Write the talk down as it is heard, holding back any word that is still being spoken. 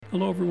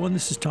Hello, everyone.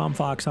 This is Tom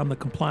Fox. I'm the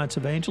Compliance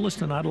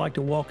Evangelist, and I'd like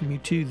to welcome you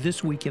to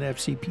This Week in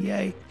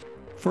FCPA.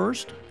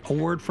 First, a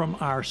word from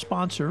our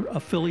sponsor,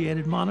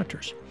 Affiliated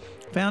Monitors.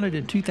 Founded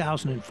in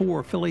 2004,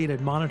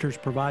 Affiliated Monitors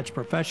provides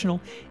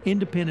professional,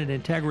 independent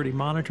integrity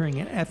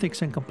monitoring and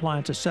ethics and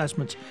compliance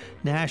assessments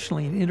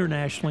nationally and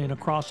internationally and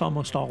across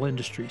almost all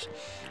industries.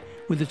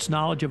 With its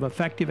knowledge of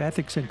effective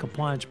ethics and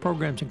compliance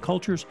programs and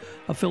cultures,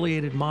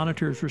 Affiliated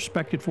Monitor is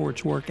respected for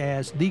its work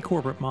as the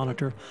corporate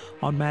monitor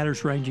on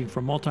matters ranging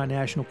from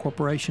multinational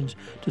corporations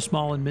to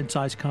small and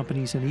mid-sized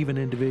companies and even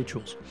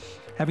individuals.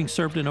 Having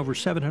served in over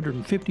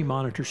 750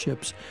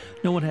 monitorships,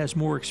 no one has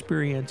more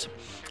experience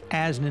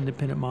as an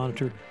independent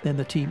monitor than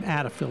the team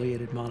at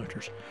Affiliated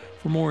Monitors.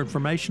 For more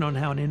information on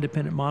how an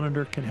independent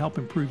monitor can help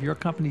improve your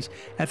company's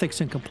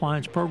ethics and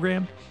compliance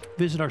program,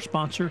 visit our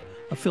sponsor,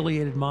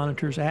 Affiliated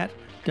Monitors, at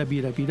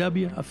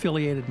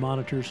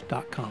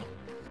www.affiliatedmonitors.com.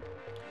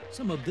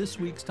 Some of this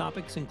week's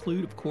topics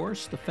include, of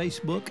course, the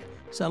Facebook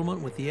settlement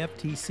with the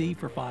FTC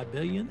for $5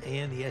 billion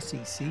and the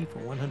SEC for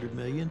 $100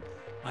 million,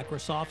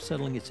 Microsoft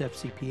settling its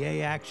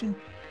FCPA action.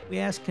 We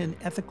ask, can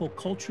ethical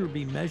culture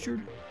be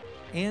measured?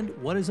 And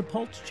what is a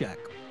pulse check?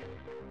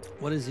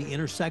 What is the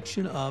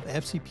intersection of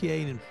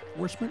FCPA and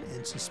enforcement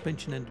and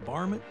suspension and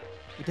debarment?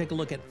 We take a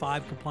look at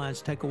 5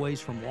 compliance takeaways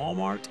from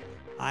Walmart.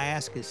 I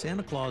ask, is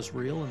Santa Claus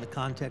real in the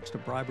context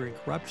of bribery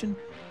and corruption?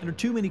 And are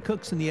too many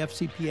cooks in the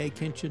FCPA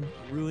kitchen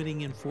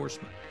ruining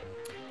enforcement?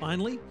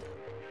 Finally,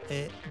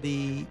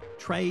 the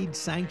trade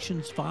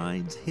sanctions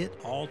fines hit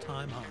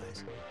all-time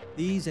highs.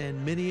 These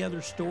and many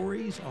other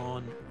stories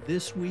on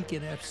This Week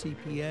in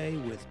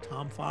FCPA with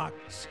Tom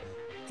Fox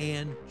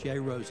and Jay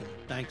Rosen.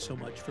 Thanks so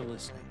much for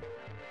listening.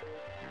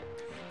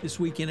 This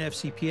Week in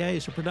FCPA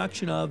is a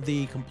production of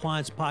the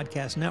Compliance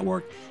Podcast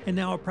Network and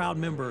now a proud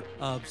member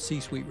of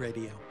C-Suite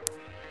Radio.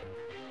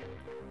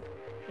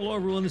 Hello,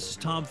 everyone. This is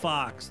Tom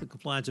Fox, the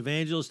Compliance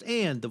Evangelist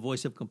and the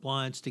Voice of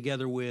Compliance,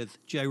 together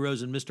with Jay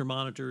Rosen, Mr.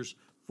 Monitors,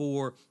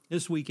 for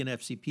This Week in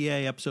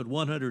FCPA, episode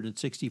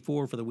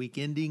 164 for the week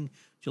ending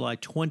July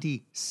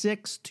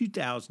 26,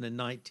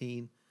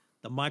 2019,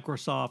 the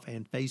Microsoft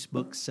and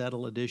Facebook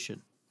Settle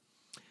Edition.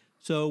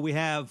 So we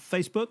have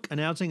Facebook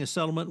announcing a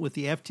settlement with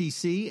the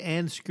FTC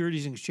and the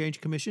Securities and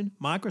Exchange Commission,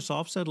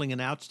 Microsoft settling an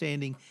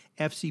outstanding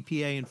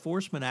FCPA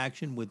enforcement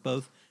action with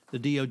both the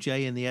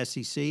DOJ and the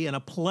SEC, and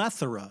a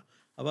plethora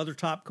of other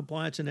top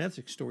compliance and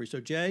ethics stories. So,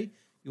 Jay,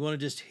 you want to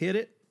just hit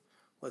it?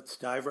 Let's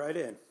dive right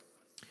in.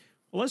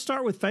 Well, let's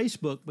start with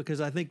Facebook because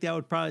I think that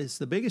would probably is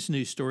the biggest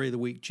news story of the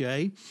week,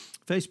 Jay.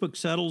 Facebook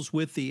settles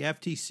with the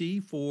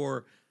FTC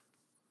for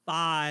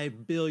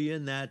 $5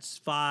 billion. That's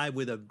 5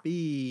 with a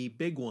B,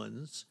 big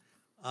ones.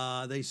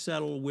 They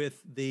settle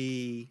with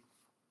the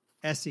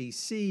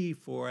SEC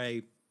for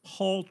a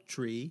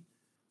paltry,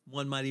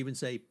 one might even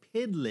say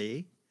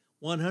piddly,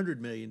 $100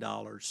 million.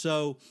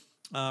 So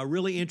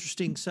really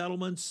interesting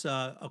settlements,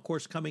 of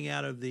course, coming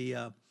out of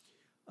the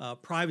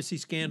privacy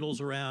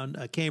scandals around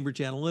Cambridge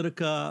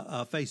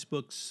Analytica,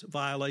 Facebook's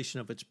violation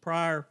of its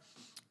prior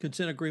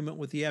consent agreement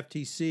with the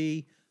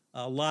FTC,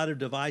 a lot of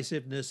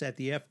divisiveness at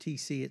the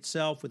FTC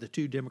itself with the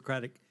 2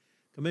 Democratic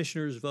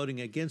commissioners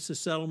voting against the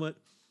settlement.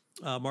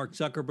 Mark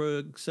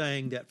Zuckerberg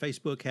saying that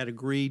Facebook had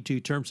agreed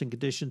to terms and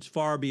conditions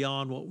far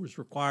beyond what was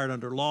required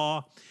under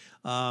law.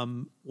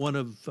 A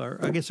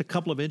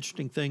couple of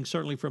interesting things,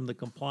 certainly from the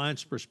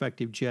compliance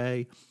perspective,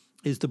 Jay,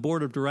 is the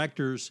board of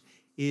directors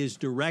is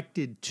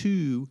directed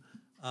to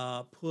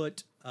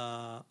put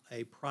a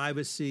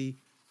privacy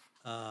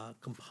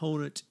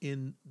component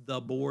in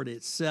the board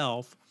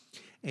itself,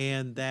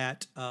 and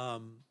that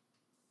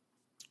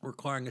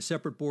requiring a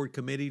separate board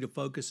committee to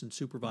focus and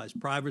supervise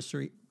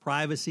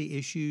privacy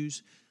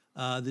issues.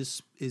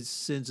 This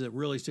sends a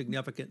really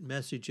significant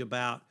message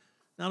about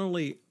not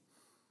only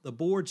the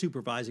board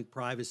supervising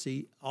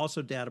privacy,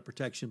 also data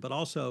protection, but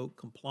also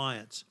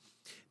compliance.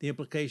 The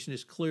implication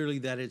is clearly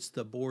that it's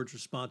the board's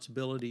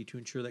responsibility to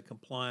ensure that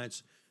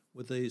compliance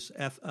with these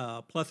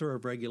plethora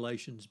of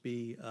regulations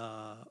be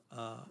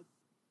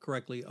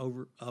correctly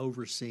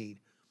overseen.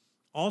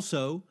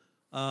 Also,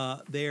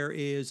 there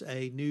is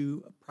a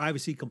new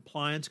privacy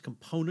compliance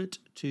component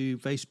to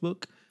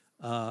Facebook,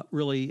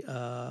 really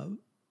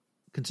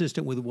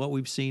consistent with what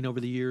we've seen over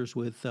the years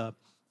with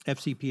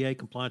FCPA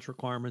compliance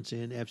requirements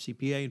and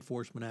FCPA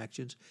enforcement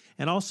actions.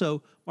 And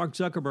also, Mark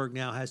Zuckerberg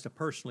now has to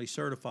personally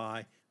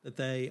certify that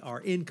they are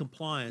in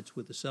compliance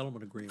with the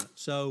settlement agreement.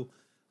 So,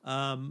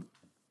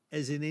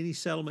 as in any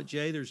settlement,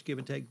 Jay, there's give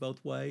and take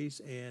both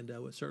ways, and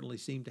it certainly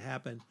seemed to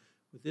happen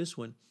with this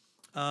one.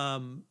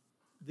 Kevin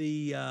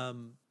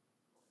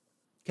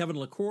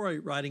LaCroix,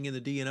 writing in the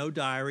D&O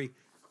diary,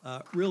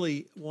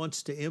 really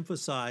wants to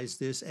emphasize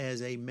this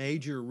as a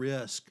major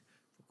risk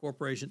for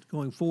corporations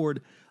going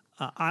forward.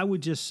 I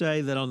would just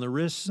say that on the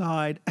risk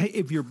side,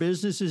 if your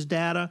business is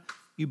data,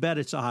 you bet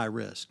it's a high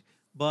risk.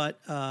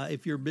 But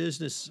if your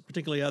business,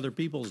 particularly other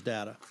people's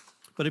data,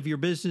 but if your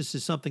business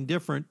is something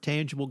different,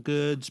 tangible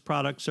goods,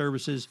 products,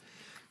 services,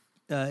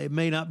 it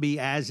may not be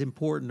as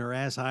important or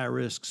as high a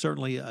risk.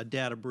 Certainly a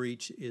data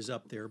breach is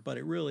up there, but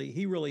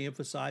he really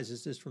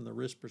emphasizes this from the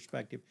risk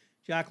perspective.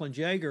 Jacqueline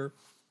Jaeger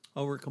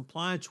over at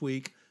Compliance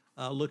Week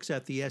looks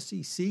at the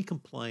SEC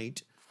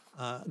complaint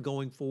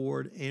going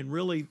forward. And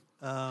really,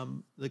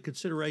 the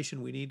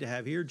consideration we need to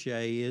have here,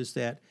 Jay, is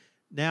that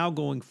now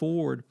going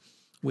forward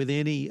with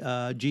any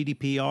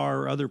GDPR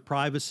or other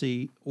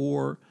privacy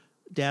or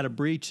data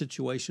breach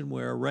situation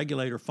where a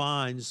regulator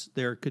finds,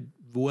 there could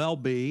well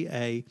be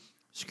a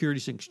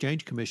Securities and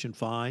Exchange Commission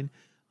fine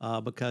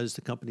because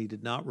the company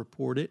did not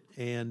report it,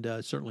 and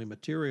certainly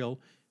material.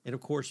 And,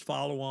 of course,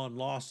 follow-on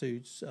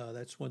lawsuits.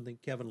 That's one thing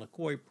Kevin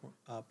LaCoy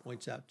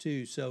points out,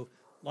 too. So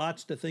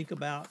lots to think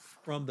about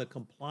from the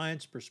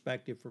compliance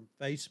perspective from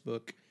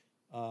Facebook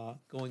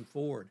going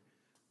forward.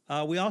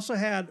 We also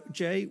had,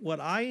 Jay, what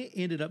I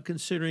ended up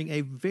considering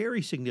a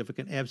very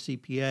significant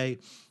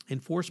FCPA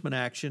enforcement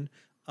action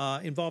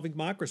involving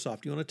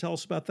Microsoft. Do you want to tell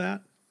us about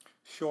that?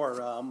 Sure.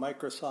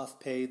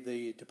 Microsoft paid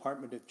the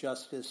Department of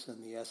Justice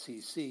and the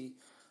SEC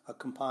a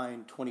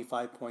combined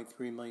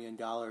 $25.3 million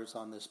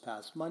on this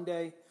past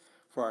Monday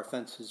for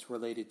offenses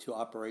related to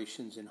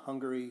operations in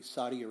Hungary,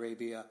 Saudi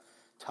Arabia,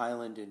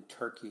 Thailand, and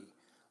Turkey.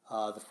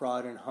 The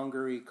fraud in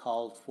Hungary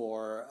called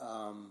for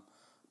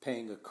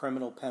paying a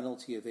criminal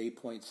penalty of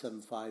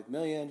 $8.75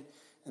 million,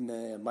 and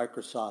the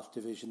Microsoft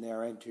division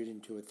there entered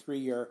into a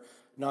 3-year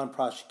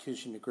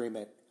non-prosecution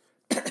agreement.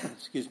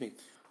 Excuse me.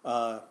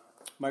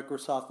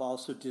 Microsoft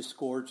also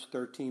disgorged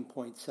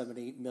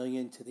 $13.78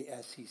 million to the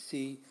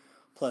SEC,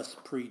 plus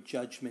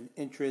prejudgment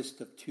interest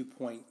of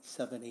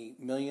 $2.78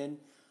 million.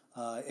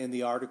 In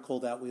the article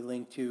that we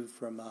linked to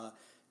from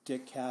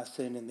Dick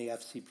Casson in the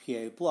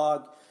FCPA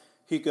blog,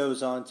 he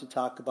goes on to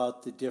talk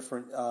about the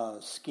different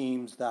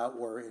schemes that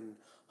were in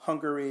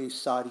Hungary,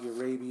 Saudi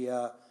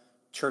Arabia,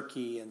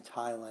 Turkey, and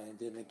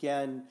Thailand. And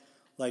again,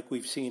 like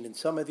we've seen in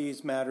some of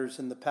these matters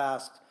in the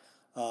past,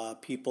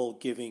 people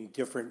giving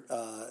different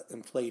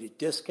inflated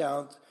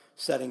discounts,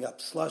 setting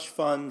up slush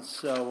funds.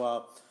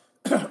 So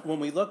when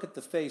we look at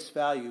the face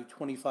value,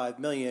 $25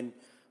 million,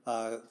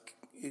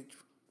 it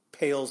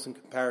pales in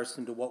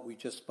comparison to what we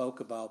just spoke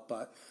about.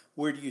 But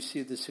where do you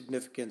see the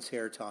significance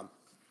here, Tom?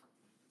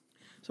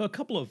 So a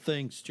couple of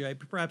things, Jay,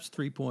 perhaps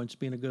 3 points.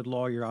 Being a good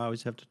lawyer, I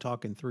always have to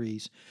talk in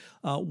threes.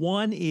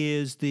 One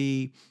is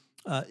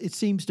it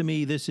seems to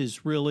me this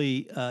is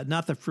really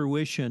not the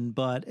fruition,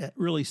 but it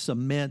really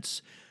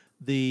cements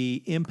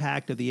the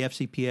impact of the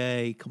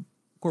FCPA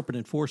corporate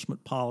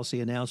enforcement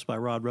policy announced by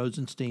Rod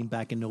Rosenstein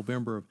back in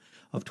November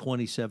of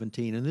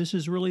 2017. And this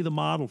is really the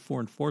model for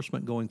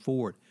enforcement going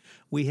forward.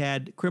 We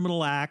had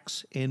criminal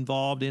acts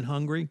involved in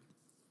Hungary.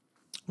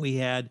 We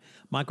had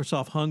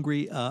Microsoft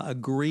Hungary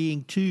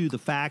agreeing to the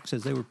facts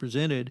as they were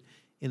presented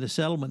in the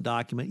settlement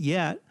document,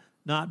 yet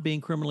not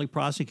being criminally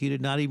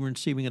prosecuted, not even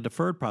receiving a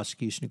deferred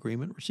prosecution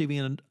agreement,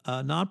 receiving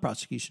a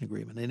non-prosecution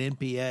agreement, an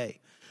NPA.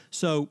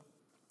 So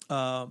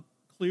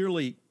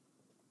clearly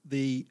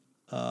the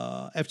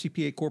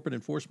FCPA corporate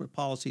enforcement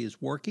policy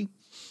is working.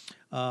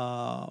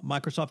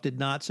 Microsoft did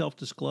not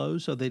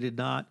self-disclose, so they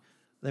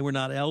were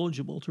not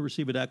eligible to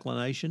receive a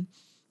declination.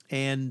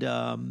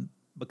 And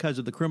because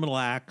of the criminal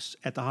acts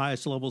at the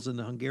highest levels in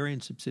the Hungarian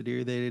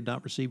subsidiary, they did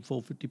not receive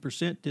full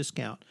 50%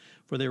 discount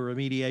for their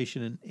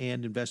remediation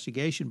and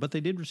investigation, but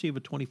they did receive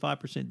a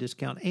 25%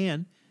 discount,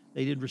 and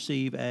they did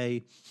receive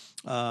a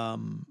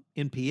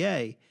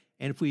NPA.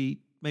 And if we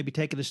maybe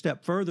take it a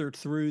step further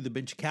through the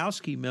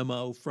Benczkowski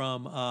memo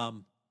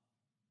from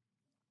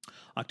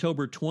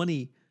October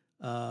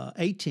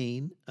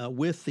 2018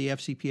 with the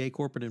FCPA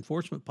corporate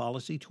enforcement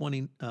policy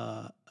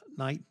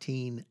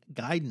 2019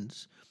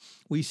 guidance,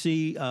 we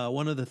see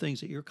one of the things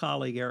that your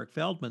colleague Eric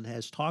Feldman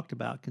has talked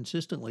about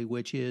consistently,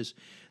 which is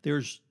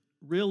there's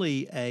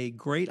really a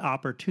great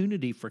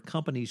opportunity for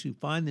companies who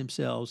find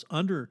themselves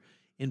under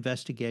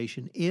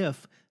investigation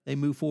if they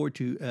move forward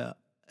to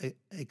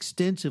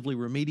extensively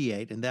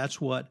remediate, and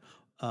that's what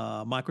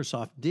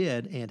Microsoft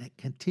did and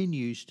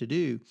continues to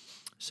do.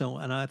 So,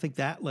 and I think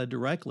that led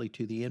directly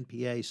to the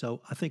NPA.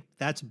 So I think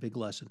that's a big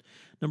lesson.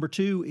 Number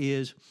two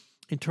is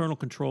internal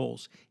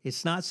controls.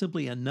 It's not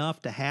simply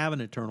enough to have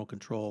an internal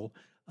control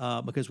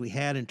because we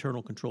had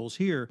internal controls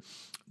here.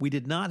 We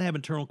did not have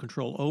internal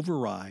control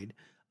override.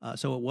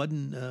 So it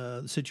wasn't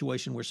a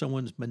situation where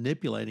someone's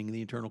manipulating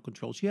the internal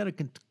controls. You had a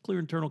clear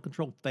internal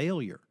control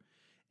failure.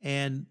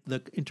 And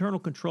the internal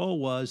control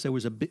was there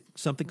was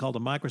something called a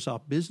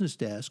Microsoft Business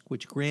Desk,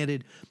 which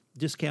granted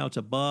discounts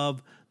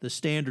above the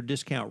standard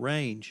discount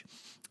range.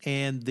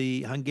 And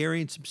the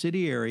Hungarian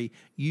subsidiary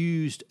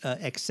used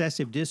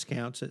excessive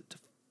discounts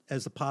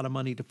as the pot of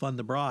money to fund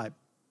the bribe.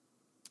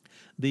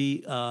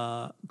 The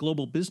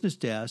Global Business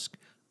Desk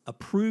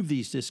approved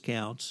these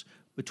discounts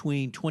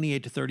between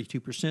 28 to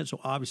 32%, so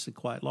obviously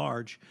quite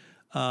large,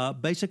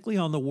 basically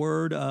on the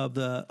word of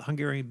the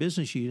Hungarian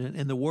business unit.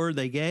 And the word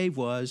they gave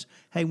was,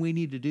 hey, we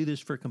need to do this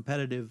for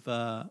competitive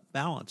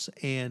balance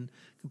and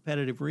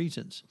competitive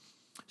reasons.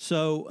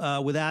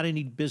 So without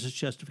any business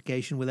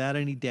justification, without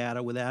any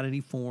data, without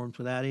any forms,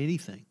 without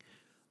anything.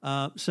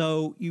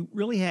 So you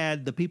really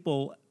had the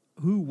people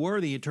who were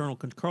the internal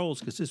controls,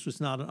 because this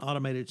was not an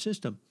automated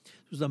system.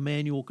 It was a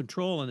manual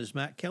control. And as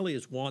Matt Kelly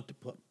is wont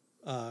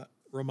to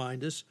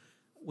remind us,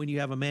 when you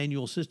have a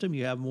manual system,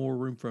 you have more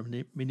room for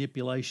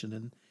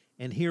manipulation.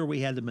 And here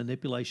we had the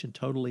manipulation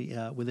totally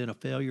within a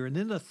failure. And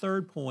then the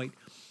third point,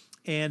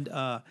 and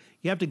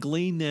you have to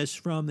glean this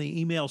from the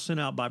email sent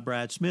out by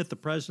Brad Smith, the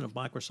president of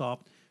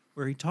Microsoft,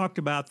 where he talked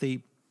about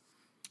the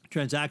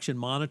transaction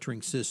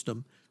monitoring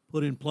system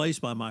put in place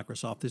by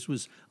Microsoft. This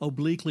was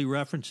obliquely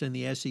referenced in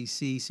the SEC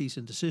cease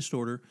and desist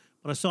order,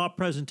 but I saw a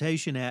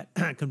presentation at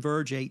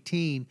Converge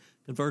 18,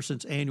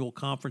 Conversant's annual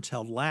conference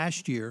held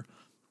last year,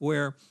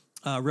 where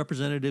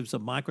representatives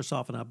of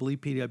Microsoft and I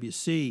believe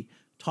PwC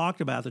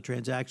talked about the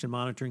transaction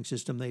monitoring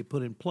system they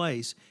put in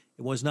place.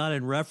 It was not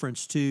in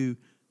reference to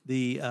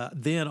the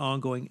then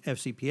ongoing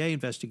FCPA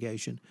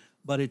investigation,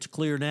 but it's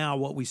clear now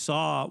what we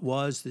saw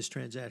was this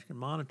transaction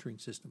monitoring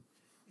system.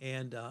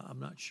 And I'm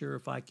not sure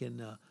if I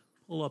can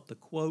pull up the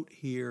quote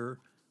here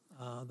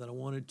that I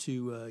wanted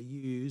to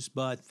use,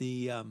 but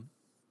the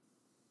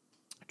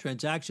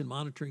transaction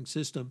monitoring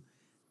system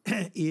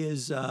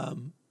is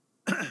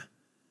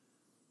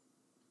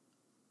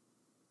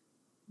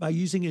by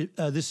using it,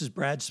 this is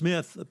Brad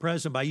Smith, the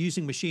president, by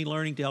using machine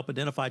learning to help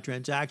identify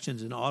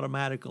transactions and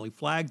automatically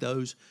flag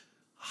those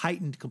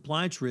heightened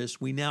compliance risks,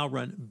 we now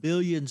run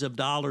billions of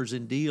dollars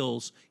in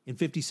deals in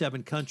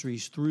 57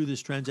 countries through this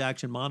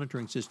transaction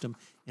monitoring system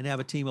and have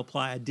a team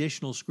apply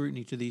additional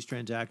scrutiny to these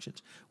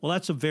transactions. Well,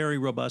 that's a very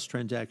robust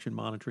transaction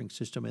monitoring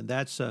system, and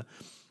that's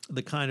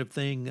the kind of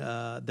thing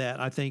that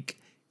I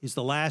think is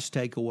the last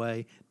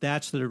takeaway.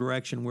 That's the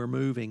direction we're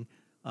moving.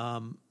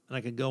 And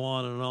I could go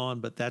on,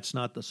 but that's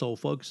not the sole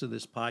focus of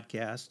this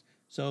podcast.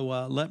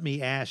 So let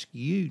me ask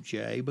you,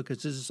 Jay,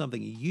 because this is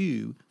something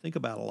you think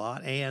about a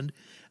lot, and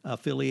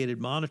affiliated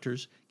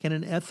monitors, can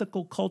an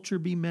ethical culture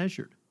be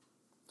measured?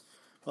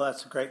 Well,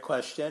 that's a great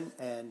question,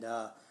 and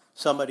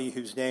somebody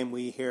whose name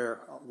we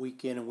hear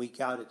week in and week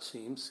out, it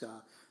seems.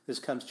 This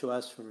comes to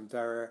us from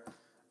Vera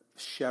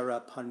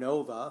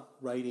Sharapanova,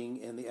 writing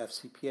in the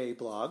FCPA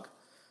blog,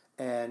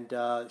 and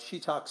she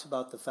talks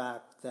about the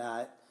fact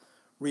that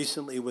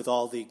recently, with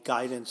all the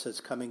guidance that's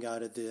coming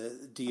out of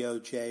the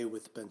DOJ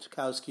with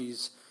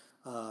Benskowski's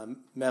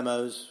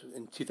memos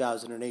in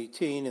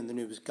 2018 and the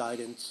new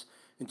guidance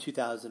in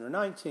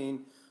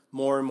 2019,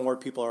 more and more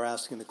people are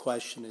asking the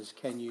question is,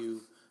 can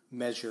you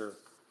measure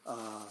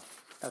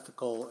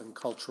ethical and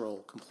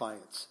cultural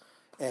compliance?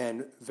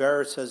 And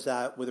Vera says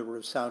that with a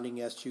resounding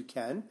yes, you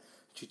can.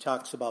 She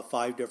talks about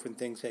 5 different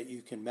things that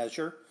you can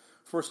measure.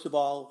 First of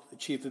all,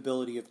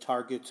 achievability of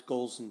targets,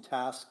 goals, and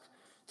tasks.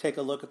 Take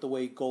a look at the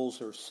way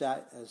goals are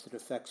set as it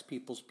affects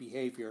people's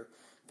behavior.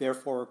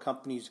 Therefore, a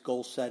company's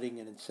goal setting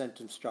and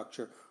incentive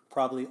structure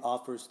probably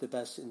offers the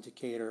best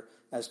indicator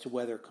as to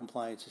whether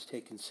compliance is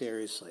taken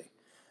seriously.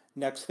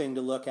 Next thing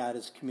to look at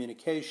is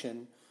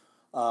communication.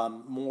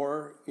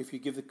 If you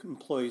give the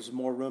employees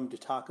more room to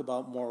talk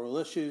about moral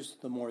issues,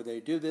 the more they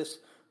do this,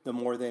 the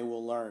more they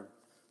will learn.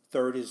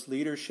 Third is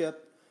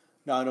leadership,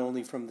 not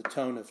only from the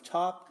tone of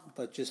talk,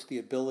 but just the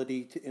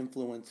ability to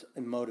influence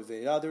and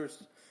motivate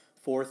others.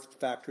 Fourth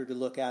factor to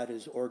look at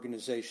is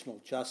organizational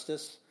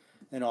justice.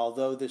 And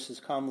although this is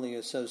commonly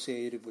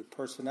associated with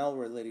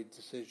personnel-related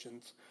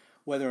decisions,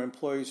 whether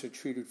employees are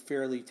treated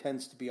fairly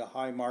tends to be a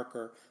high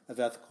marker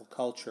of ethical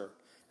culture.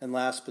 And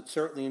last but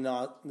certainly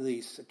not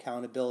least,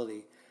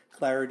 accountability.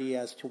 Clarity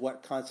as to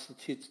what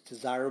constitutes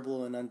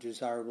desirable and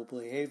undesirable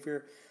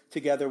behavior,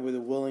 together with a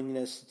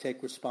willingness to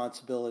take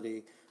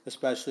responsibility,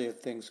 especially if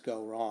things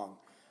go wrong.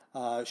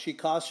 She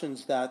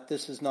cautions that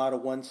this is not a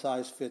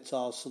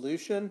one-size-fits-all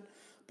solution,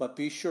 but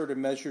be sure to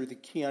measure the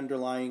key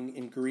underlying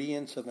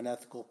ingredients of an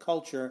ethical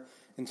culture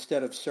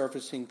instead of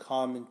surfacing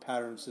common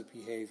patterns of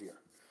behavior.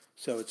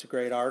 So it's a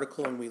great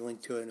article, and we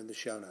link to it in the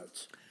show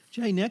notes.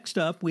 Jay, next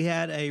up, we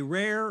had a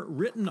rare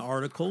written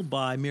article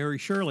by Mary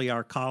Shirley,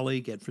 our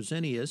colleague at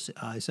Fresenius.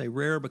 I say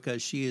rare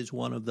because she is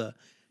one of the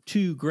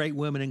 2 great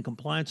women in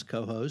compliance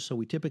co-hosts, so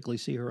we typically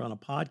see her on a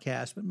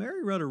podcast. But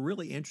Mary wrote a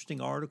really interesting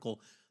article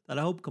that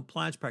I hope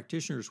compliance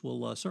practitioners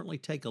will certainly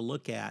take a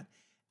look at.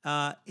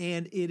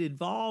 And it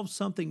involves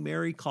something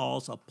Mary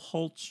calls a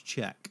pulse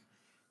check.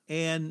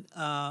 And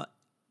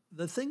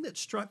the thing that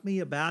struck me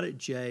about it,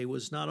 Jay,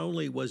 was not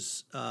only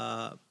was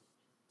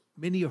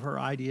many of her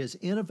ideas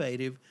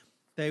innovative,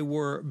 they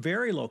were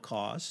very low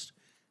cost,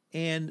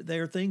 and they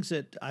are things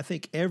that I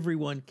think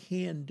everyone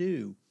can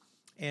do.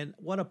 And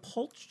what a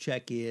pulse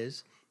check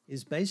is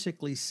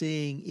basically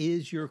seeing,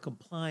 is your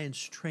compliance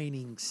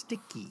training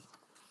sticky?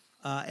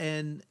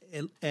 And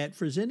at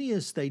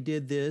Fresenius, they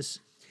did this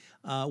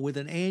with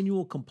an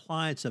annual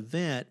compliance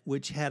event,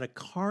 which had a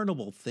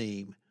carnival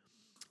theme.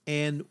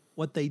 And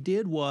what they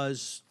did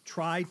was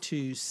try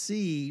to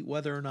see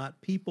whether or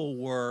not people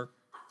were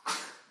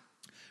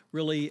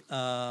really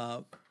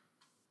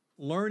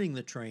learning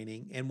the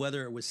training and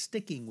whether it was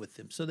sticking with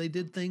them. So they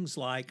did things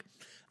like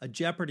a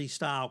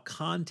Jeopardy-style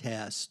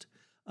contest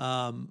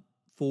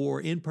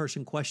for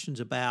in-person questions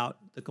about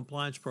the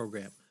compliance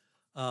program,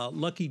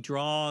 lucky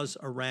draws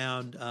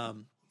around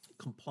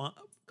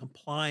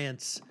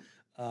compliance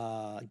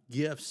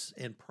gifts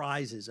and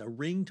prizes, a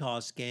ring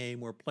toss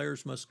game where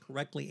players must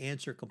correctly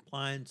answer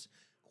compliance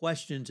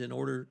questions in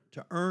order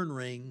to earn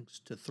rings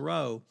to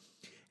throw,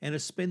 and a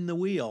spin the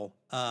wheel,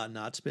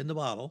 not spin the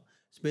bottle,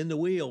 spin the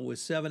wheel with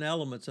 7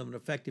 elements of an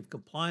effective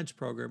compliance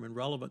program and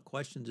relevant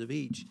questions of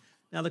each.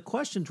 Now, the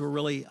questions were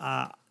really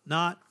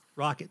not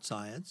rocket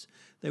science.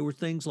 They were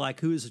things like,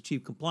 who is the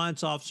chief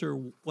compliance officer?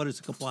 What is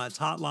the compliance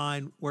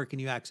hotline? Where can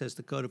you access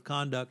the code of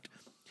conduct?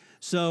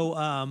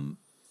 So,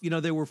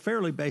 they were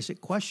fairly basic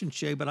questions,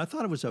 Jay, but I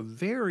thought it was a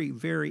very,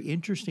 very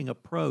interesting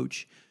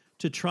approach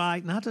to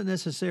try not to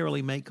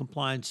necessarily make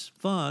compliance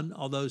fun,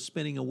 although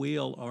spinning a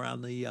wheel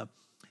around the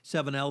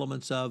 7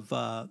 elements of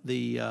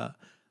the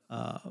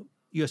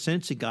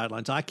USNC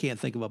guidelines, I can't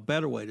think of a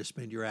better way to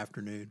spend your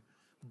afternoon.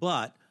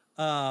 But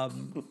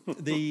having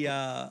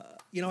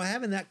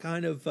that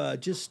kind of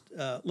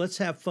let's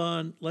have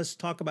fun, let's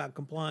talk about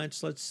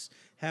compliance, let's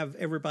have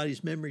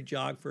everybody's memory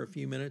jog for a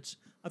few minutes.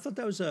 I thought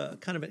that was a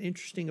kind of an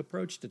interesting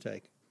approach to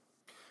take.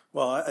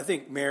 Well, I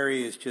think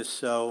Mary is just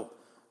so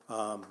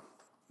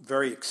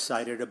very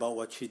excited about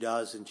what she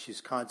does, and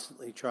she's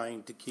constantly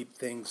trying to keep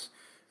things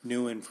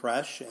new and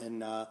fresh,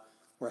 and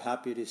we're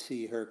happy to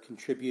see her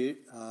contribute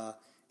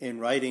in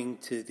writing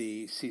to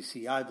the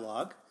CCI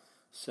blog.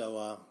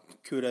 So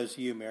kudos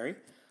to you, Mary.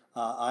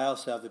 I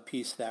also have a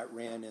piece that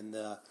ran in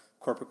the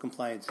Corporate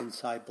Compliance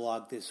Inside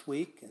blog this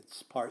week.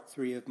 It's part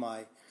 3 of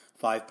my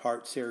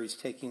 5-part series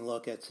taking a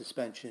look at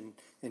suspension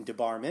and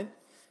debarment.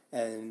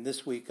 And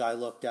this week I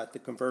looked at the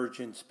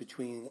convergence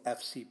between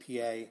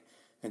FCPA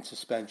and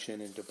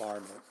suspension and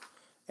debarment.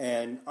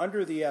 And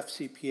under the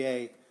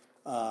FCPA,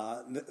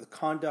 the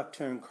conduct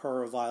to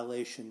incur a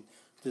violation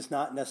does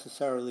not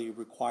necessarily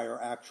require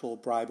actual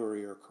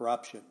bribery or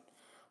corruption.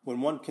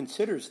 When one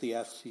considers the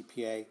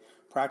FCPA,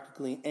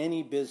 practically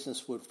any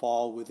business would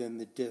fall within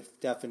the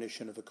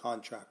definition of a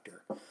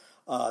contractor.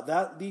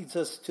 That leads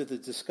us to the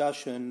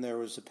discussion. There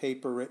was a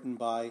paper written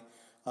by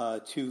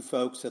 2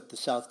 folks at the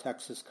South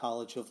Texas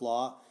College of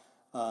Law,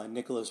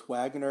 Nicholas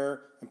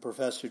Wagner and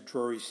Professor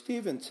Drury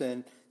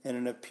Stevenson, and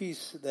in a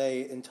piece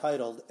they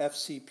entitled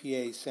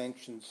FCPA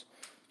Sanctions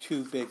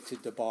Too Big to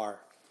Debar.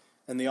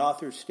 And the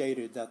author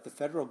stated that the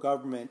federal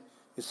government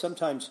is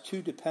sometimes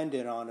too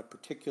dependent on a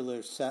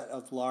particular set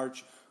of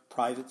large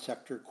private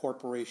sector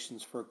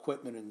corporations for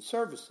equipment and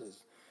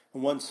services.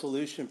 And one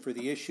solution for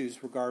the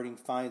issues regarding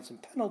fines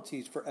and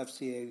penalties for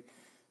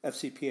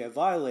FCPA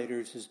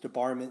violators is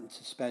debarment and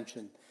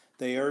suspension.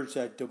 They urge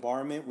that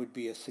debarment would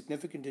be a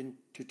significant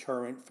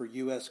deterrent for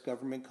U.S.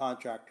 government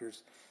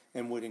contractors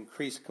and would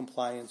increase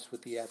compliance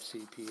with the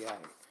FCPA.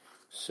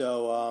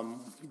 So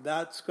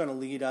that's going to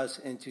lead us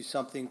into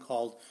something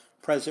called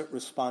present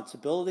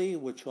responsibility,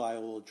 which I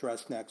will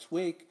address next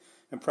week.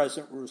 And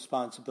present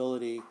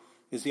responsibility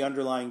is the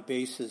underlying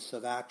basis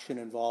of action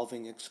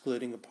involving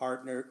excluding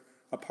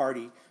a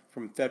party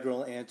from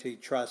federal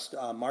antitrust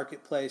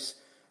marketplace,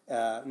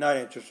 from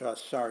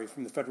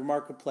the federal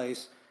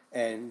marketplace,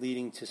 and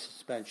leading to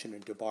suspension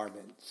and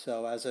debarment.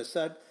 So as I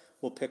said,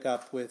 we'll pick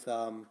up with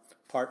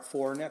part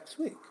 4 next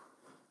week.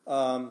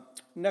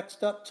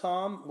 Next up,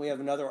 Tom, we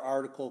have another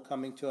article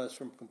coming to us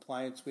from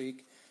Compliance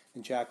Week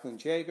and Jacqueline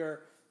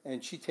Jaeger,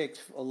 and she takes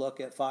a look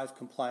at 5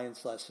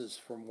 compliance lessons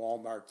from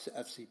Walmart's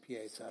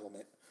FCPA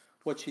settlement.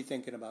 What's she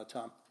thinking about,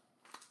 Tom?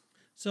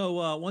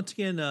 So once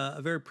again, a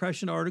very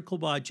prescient article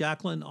by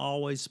Jacqueline,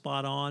 always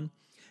spot on.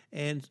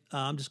 And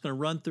I'm just going to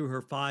run through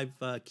her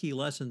 5 key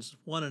lessons.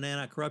 1, an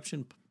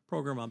anti-corruption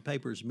program on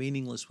paper is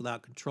meaningless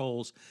without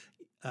controls.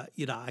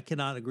 I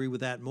cannot agree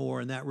with that more,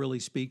 and that really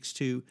speaks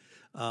to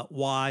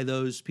why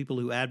those people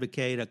who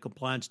advocate a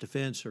compliance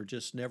defense are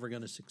just never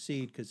going to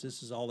succeed, because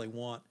this is all they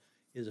want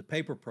is a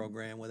paper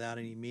program without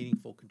any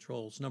meaningful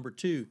controls. Number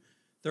 2,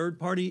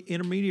 third-party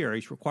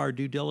intermediaries require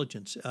due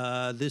diligence.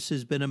 This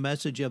has been a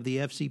message of the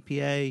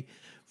FCPA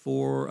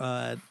for,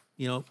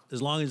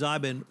 as long as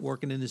I've been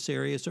working in this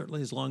area,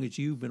 certainly as long as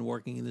you've been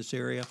working in this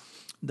area.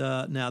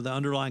 The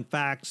underlying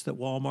facts that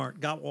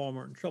got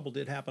Walmart in trouble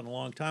did happen a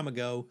long time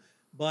ago,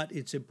 but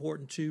it's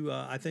important to,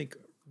 I think,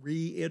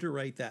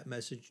 reiterate that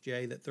message,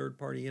 Jay, that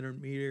third-party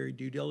intermediary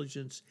due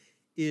diligence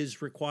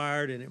is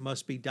required, and it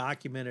must be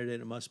documented,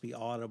 and it must be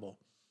auditable.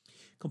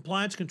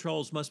 Compliance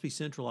controls must be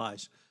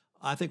centralized.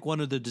 I think one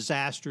of the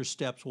disastrous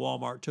steps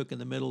Walmart took in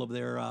the middle of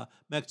their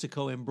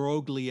Mexico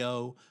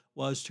imbroglio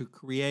was to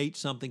create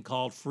something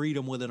called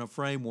Freedom Within a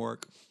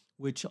Framework,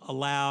 which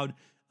allowed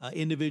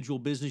individual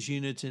business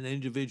units and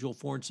individual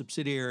foreign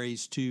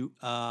subsidiaries to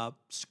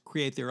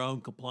create their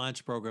own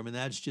compliance program. And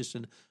that's just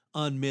an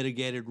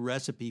unmitigated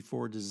recipe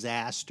for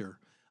disaster.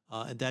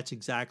 And that's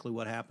exactly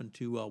what happened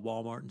to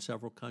Walmart in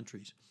several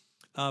countries.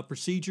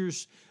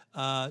 Procedures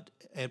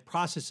and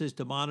processes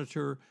to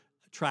monitor,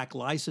 track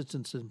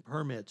licenses and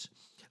permits.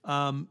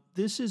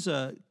 This is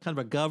a kind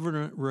of a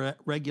government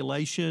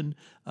regulation,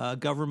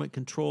 government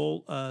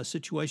control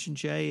situation,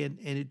 Jay, and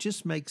it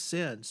just makes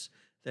sense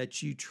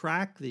that you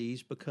track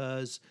these,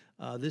 because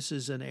this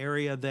is an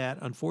area that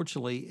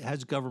unfortunately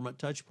has government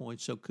touch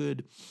points, so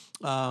could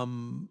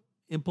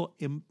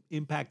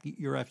impact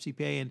your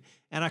FCPA. And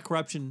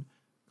anti-corruption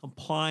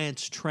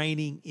compliance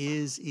training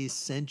is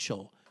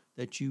essential,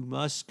 that you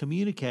must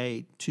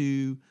communicate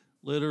to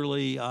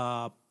literally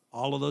all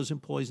of those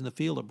employees in the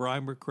field that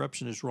bribery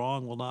corruption is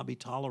wrong will not be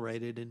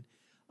tolerated. And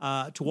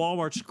to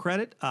Walmart's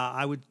credit,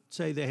 I would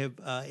say they have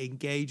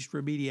engaged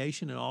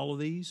remediation in all of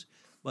these.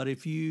 But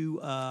if you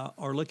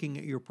are looking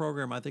at your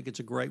program, I think it's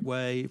a great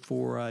way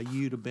for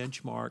you to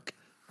benchmark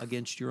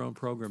against your own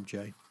program,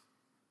 Jay.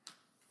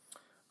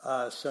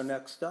 So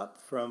next up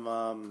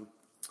from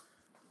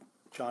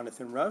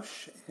Jonathan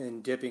Roche,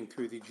 in Dipping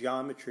Through the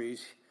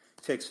Geometries,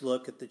 takes a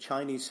look at the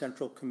Chinese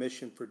Central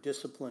Commission for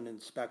Discipline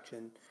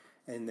Inspection,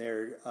 and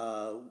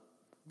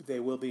they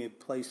will be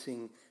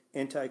placing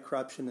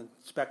anti-corruption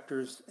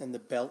inspectors in the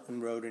Belt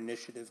and Road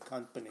Initiative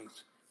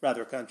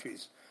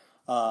countries.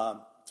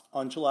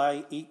 On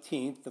July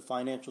 18th, the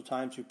Financial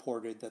Times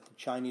reported that the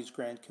Chinese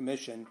Grand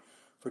Commission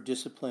for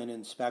Discipline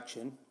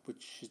Inspection,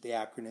 which the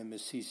acronym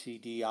is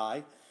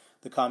CCDI,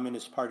 the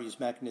Communist Party's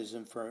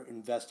mechanism for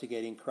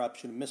investigating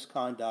corruption and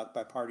misconduct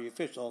by party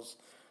officials,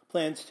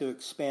 plans to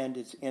expand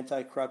its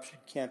anti-corruption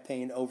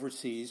campaign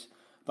overseas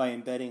by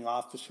embedding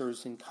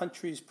officers in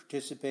countries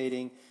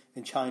participating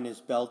in China's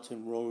Belt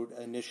and Road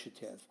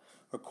Initiative.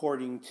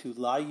 According to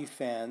Lai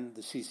Yifan,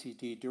 the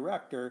CCD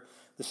director,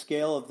 the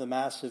scale of the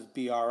massive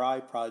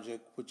BRI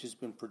project, which has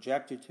been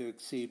projected to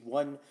exceed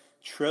 1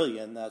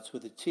 trillion, that's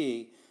with a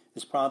T,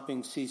 is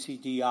prompting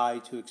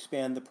CCDI to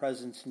expand the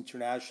presence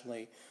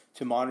internationally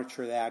to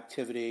monitor the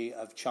activity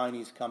of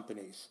Chinese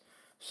companies.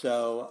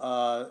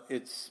 So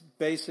it's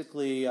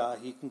basically,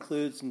 he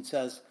concludes and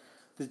says,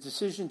 the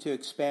decision to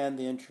expand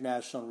the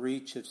international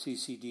reach of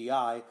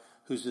CCDI,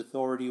 whose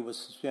authority was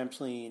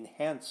substantially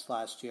enhanced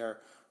last year,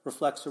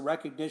 reflects a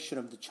recognition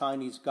of the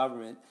Chinese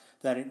government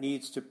that it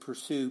needs to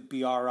pursue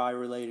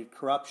BRI-related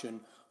corruption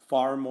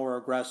far more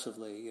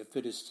aggressively if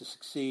it is to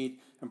succeed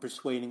in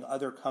persuading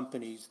other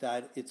companies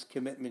that its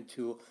commitment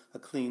to a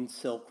clean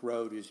Silk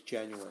Road is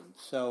genuine.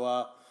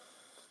 So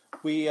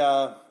we,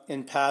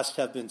 in past,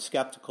 have been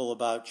skeptical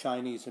about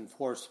Chinese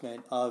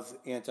enforcement of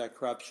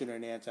anti-corruption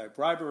and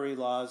anti-bribery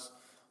laws,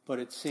 but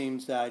it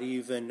seems that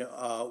even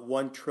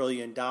 $1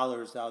 trillion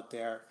out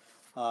there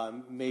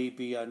may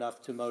be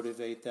enough to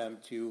motivate them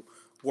to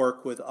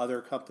work with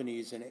other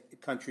companies and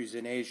countries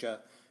in Asia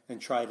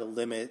and try to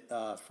limit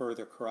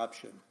further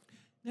corruption.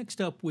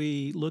 Next up,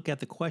 we look at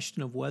the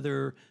question of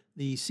whether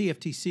the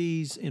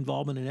CFTC's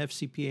involvement in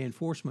FCPA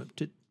enforcement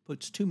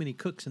puts too many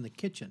cooks in the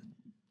kitchen.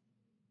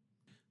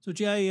 So,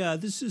 Jay,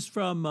 this is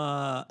from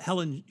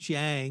Helen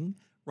Zhang,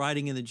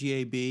 writing in the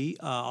GAB.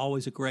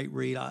 Always a great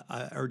read.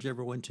 I urge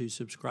everyone to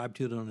subscribe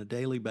to it on a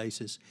daily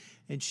basis.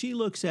 And she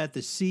looks at the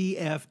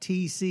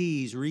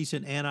CFTC's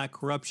recent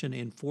anti-corruption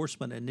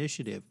enforcement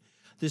initiative.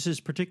 This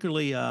is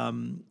particularly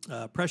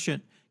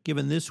prescient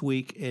given this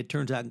week, it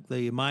turns out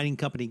the mining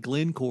company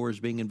Glencore is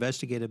being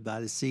investigated by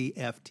the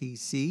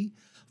CFTC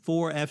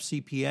for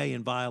FCPA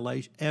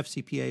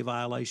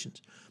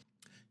violations.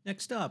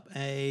 Next up,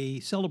 a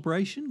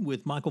celebration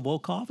with Michael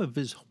Volkov of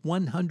his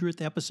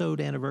 100th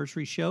episode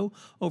anniversary show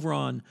over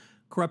on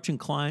Corruption,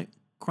 Crime,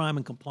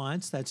 and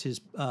Compliance. That's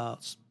his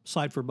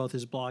site for both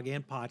his blog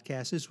and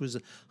podcast. This was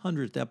the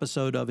 100th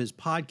episode of his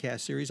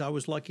podcast series. I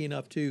was lucky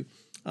enough to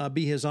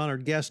be his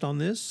honored guest on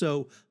this,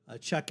 so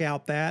check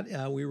out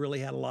that. We really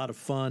had a lot of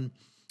fun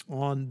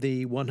on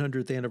the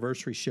 100th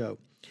anniversary show.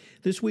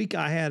 This week,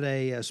 I had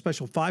a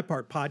special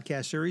 5-part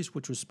podcast series,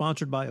 which was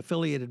sponsored by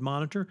Affiliated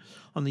Monitor,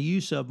 on the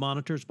use of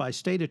monitors by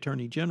state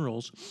attorney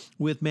generals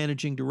with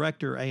Managing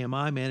Director,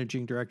 AMI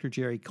Managing Director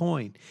Jerry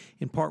Coyne.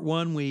 In Part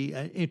 1, we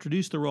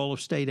introduced the role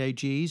of state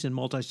AGs in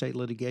multi-state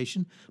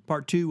litigation.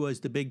 Part 2 was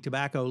the big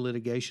tobacco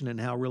litigation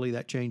and how really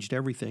that changed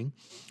everything.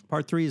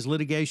 Part 3 is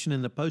litigation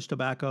in the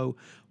post-tobacco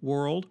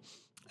world.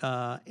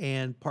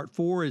 And Part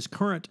 4 is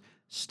current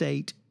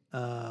state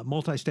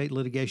multi-state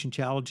litigation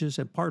challenges,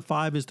 and Part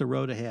 5 is the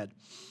road ahead.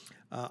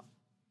 A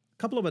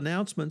couple of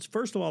announcements.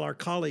 First of all, our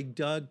colleague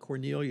Doug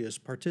Cornelius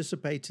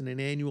participates in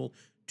an annual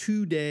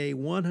 2-day,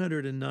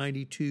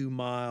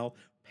 192-mile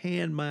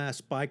Pan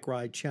Mass Bike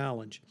Ride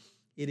Challenge.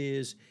 It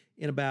is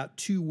in about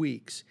 2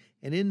 weeks.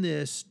 And in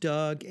this,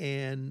 Doug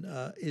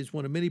is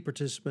one of many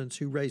participants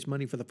who raise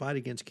money for the fight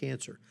against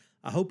cancer.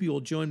 I hope you will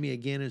join me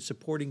again in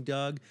supporting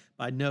Doug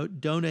by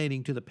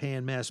donating to the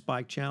Pan Mass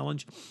Bike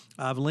Challenge.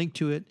 I've linked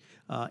to it,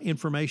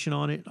 information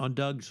on it, on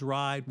Doug's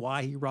ride,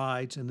 why he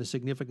rides, and the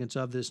significance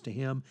of this to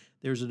him.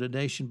 There's a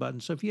donation button.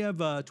 So if you have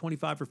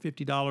 $25 or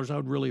 $50, I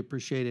would really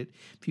appreciate it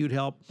if you'd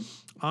help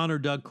honor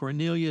Doug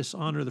Cornelius,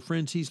 honor the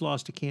friends he's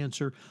lost to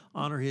cancer,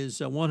 honor his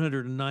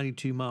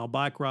 192-mile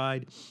bike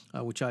ride,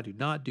 which I do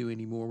not do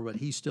anymore, but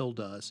he still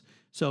does.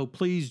 So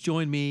please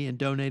join me in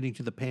donating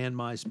to the Pan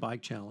Mass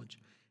Bike Challenge.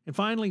 And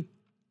finally,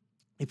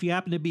 if you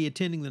happen to be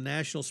attending the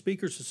National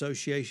Speakers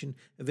Association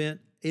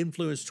event,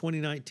 Influence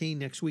 2019,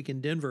 next week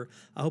in Denver,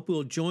 I hope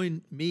you'll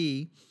join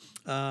me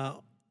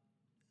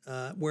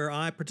where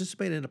I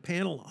participate in a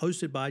panel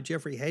hosted by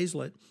Jeffrey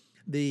Hazlett,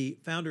 the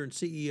founder and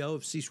CEO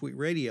of C-Suite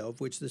Radio,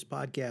 of which this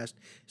podcast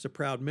is a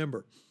proud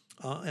member.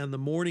 On the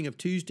morning of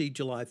Tuesday,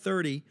 July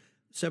 30,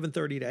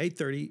 7:30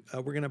 to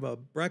 8:30, we're going to have a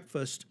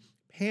breakfast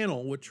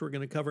panel, which we're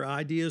going to cover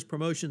ideas,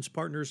 promotions,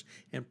 partners,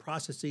 and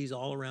processes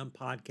all around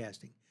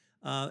podcasting.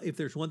 If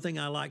there's one thing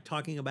I like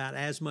talking about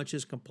as much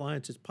as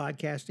compliance, it's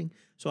podcasting.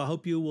 So I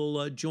hope you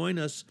will join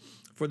us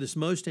for this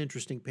most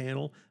interesting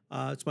panel.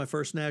 It's my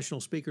first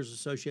National Speakers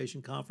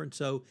Association conference.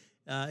 So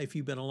if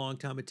you've been a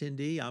long-time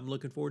attendee, I'm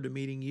looking forward to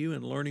meeting you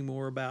and learning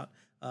more about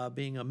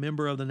being a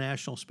member of the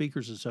National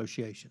Speakers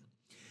Association.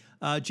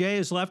 Jay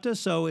has left us,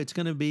 so it's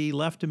going to be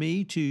left to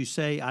me to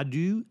say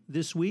adieu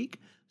this week.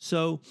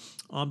 So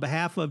on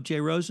behalf of Jay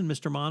Rosen,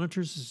 Mr.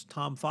 Monitors, this is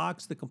Tom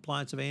Fox, the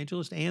compliance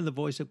evangelist and the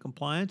voice of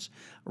compliance,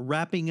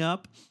 wrapping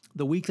up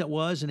the week that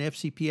was in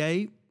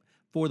FCPA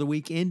for the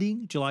week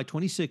ending July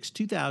 26,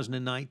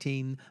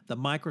 2019, the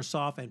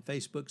Microsoft and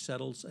Facebook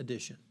Settles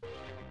edition.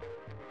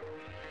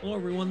 Hello,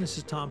 everyone. This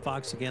is Tom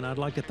Fox again. I'd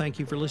like to thank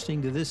you for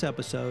listening to this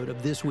episode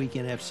of This Week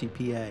in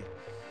FCPA.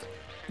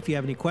 If you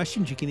have any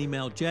questions, you can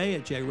email Jay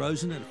at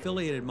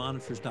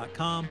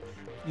jrosen@affiliatedmonitors.com.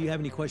 If you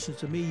have any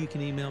questions of me, you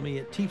can email me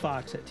at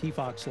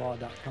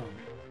tfox@tfoxlaw.com.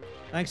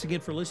 Thanks again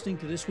for listening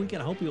to This Week,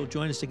 and I hope you'll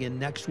join us again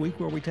next week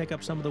where we take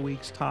up some of the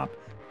week's top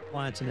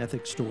compliance and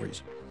ethics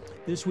stories.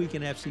 This Week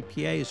in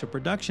FCPA is a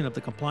production of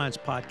the Compliance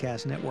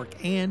Podcast Network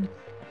and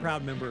a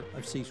proud member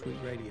of C-Suite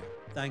Radio.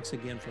 Thanks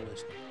again for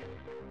listening.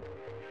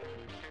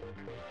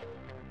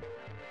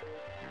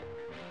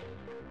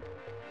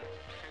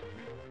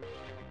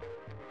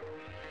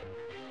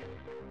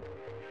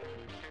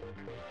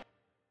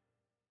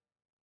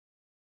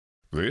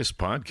 This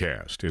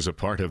podcast is a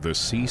part of the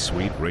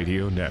C-Suite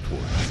Radio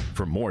Network.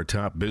 For more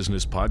top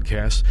business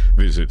podcasts,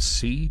 visit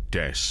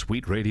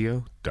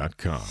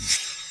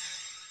c-suiteradio.com.